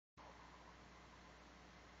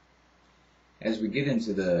As we get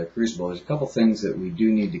into the Crucible, there's a couple things that we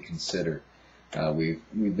do need to consider. We've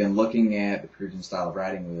been looking at the Puritan style of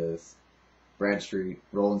writing with Bradstreet,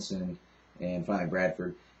 Rowlandson, and finally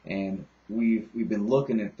Bradford, and we've been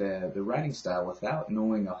looking at the writing style without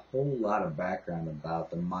knowing a whole lot of background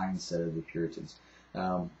about the mindset of the Puritans.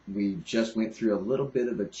 We just went through a little bit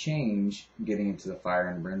of a change getting into the Fire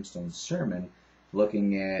and Brimstone sermon,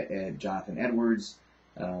 looking at Jonathan Edwards,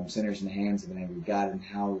 Sinners in the Hands of an Angry God, and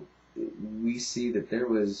how we see that there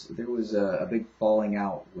was a big falling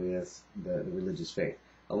out with the religious faith,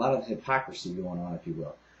 a lot of hypocrisy going on, if you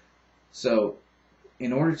will. So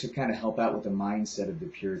in order to kind of help out with the mindset of the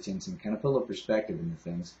Puritans and kind of put a little perspective into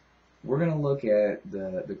things, we're going to look at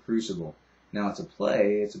the Crucible. Now, it's a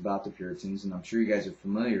play. It's about the Puritans, and I'm sure you guys are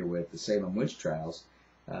familiar with the Salem witch trials.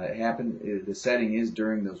 The setting is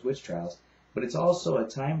during those witch trials, but it's also a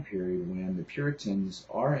time period when the Puritans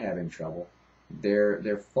are having trouble.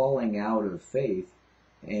 They're falling out of faith,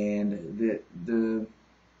 and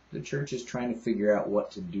the church is trying to figure out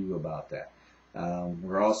what to do about that.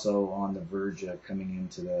 We're also on the verge of coming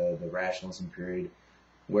into the rationalism period,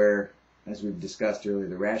 where, as we've discussed earlier,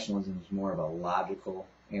 the rationalism is more of a logical,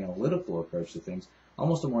 analytical approach to things,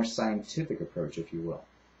 almost a more scientific approach, if you will.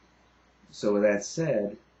 So with that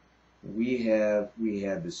said, we have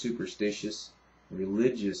the superstitious,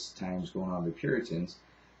 religious times going on with the Puritans.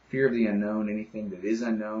 Fear of the unknown, anything that is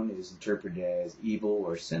unknown is interpreted as evil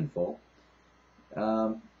or sinful,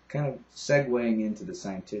 kind of segueing into the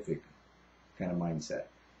scientific kind of mindset.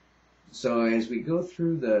 So as we go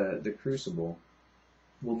through the Crucible,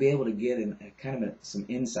 we'll be able to get some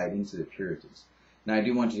insight into the Puritans. Now, I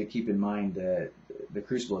do want you to keep in mind that the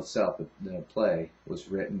Crucible itself, the play, was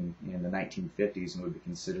written in the 1950s and would be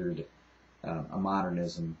considered a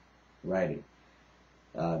modernism writing.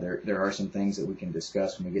 There are some things that we can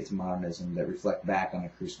discuss when we get to modernism that reflect back on the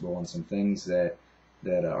Crucible, and some things that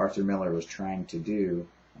Arthur Miller was trying to do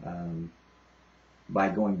by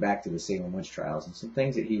going back to the Salem witch trials, and some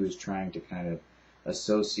things that he was trying to kind of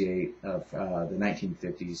associate of the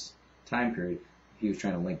 1950s time period. He was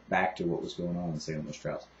trying to link back to what was going on in the Salem witch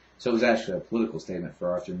trials. So it was actually a political statement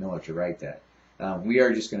for Arthur Miller to write that. We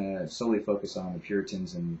are just going to solely focus on the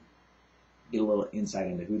Puritans and get a little insight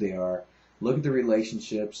into who they are. Look at the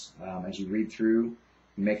relationships as you read through.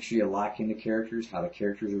 Make sure you lock in the characters, how the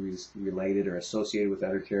characters are related or associated with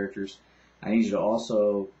other characters. I need you to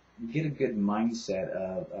also get a good mindset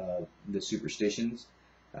of the superstitions,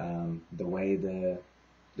 the way the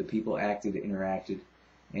people acted, interacted,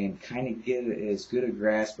 and kind of get as good a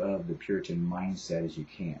grasp of the Puritan mindset as you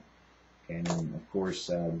can. And then, of course,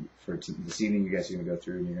 for this evening, you guys are going to go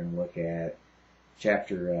through and you're going to look at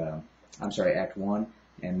Act 1,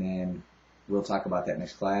 and then we'll talk about that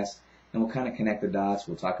next class, and we'll kind of connect the dots.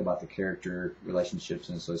 We'll talk about the character relationships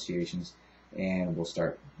and associations, and we'll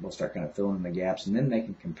start kind of filling in the gaps, and then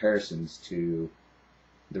making comparisons to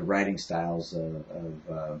the writing styles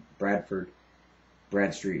of Bradford,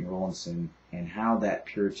 Bradstreet, and Rowlandson, and how that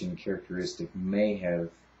Puritan characteristic may have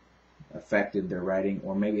affected their writing,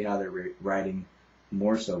 or maybe how their writing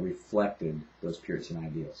more so reflected those Puritan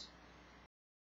ideals.